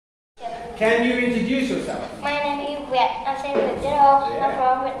Can you introduce yourself? My name is Viet. I'm from Vietnam. I'm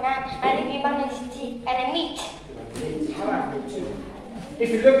from Vietnam. I live in Bangladesh and I meet. If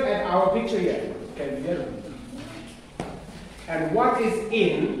you look at our picture here, can you and what is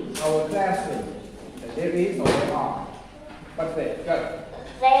in our classroom? There is or there are? What's there? Go.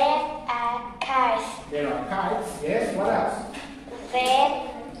 There are kites. There are kites. Yes. What else? There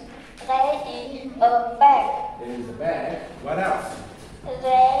is a bag. There is a bag. What else?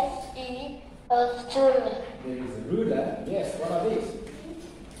 There is a ruler. There is a ruler. Yes. What are these?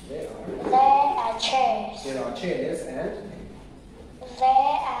 There are chairs. There are chairs and there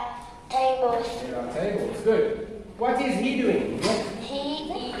are tables. there are tables. Good. What is he doing? He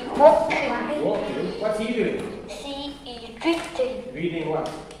is walking. Walking. What's he doing? She is reading. Reading what?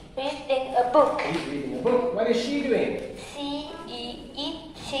 Reading a book. He's reading a book. What is she doing? She is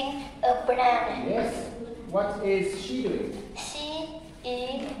eating a banana. Yes. What is she doing? She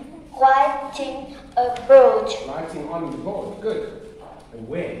is writing a board. Writing on the board. Good. And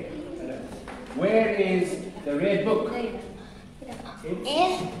where? Where is the red book? It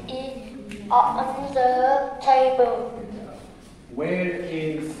is on the table.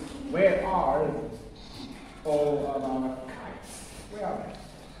 Where are all of our kites? Where are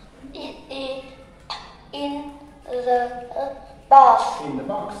they? It is in the box. In the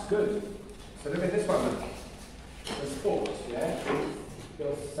box. Good. So look at this one. The sport. Yeah.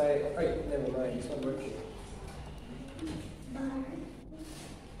 You'll say, oh, never mind. This one works.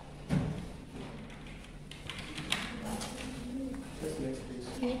 This next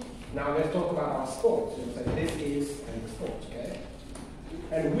piece. Now let's talk about our sport. So say this is and the sport, okay?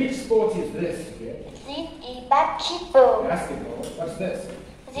 And which sport is this? Okay? This is basketball. Basketball. What's this?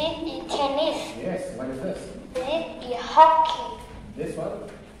 This is tennis. Yes. What is this? This is hockey. This one?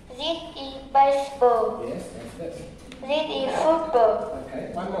 This is baseball. Yes. What's this? This is football.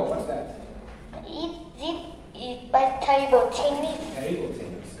 Okay. One more. What's that? This is table tennis. Table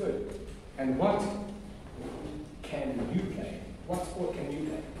tennis. Good. And what can you play? What sport can you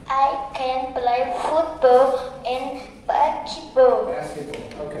play? I can play football and basketball.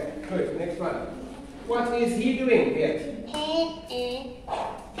 Basketball. Okay, good. Next one. What is he doing, Viet? He is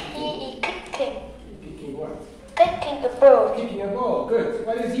kicking. Kicking what? Kicking a ball. Kicking a ball. Good.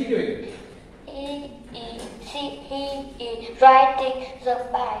 What is he doing? He is riding the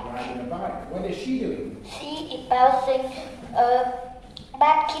bike. Riding a bike. What is she doing? She is bouncing a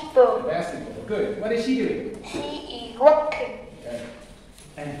basketball. Basketball. Good. What is she doing? She is walking. Okay.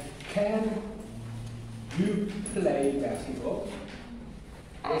 And can you play basketball?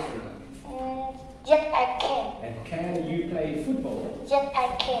 Yes or no? Yes, I can. And can you play football? Yes,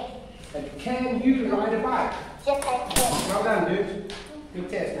 I can. And can you ride a bike? Yes, I can. Well done, dude. Good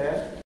test, man.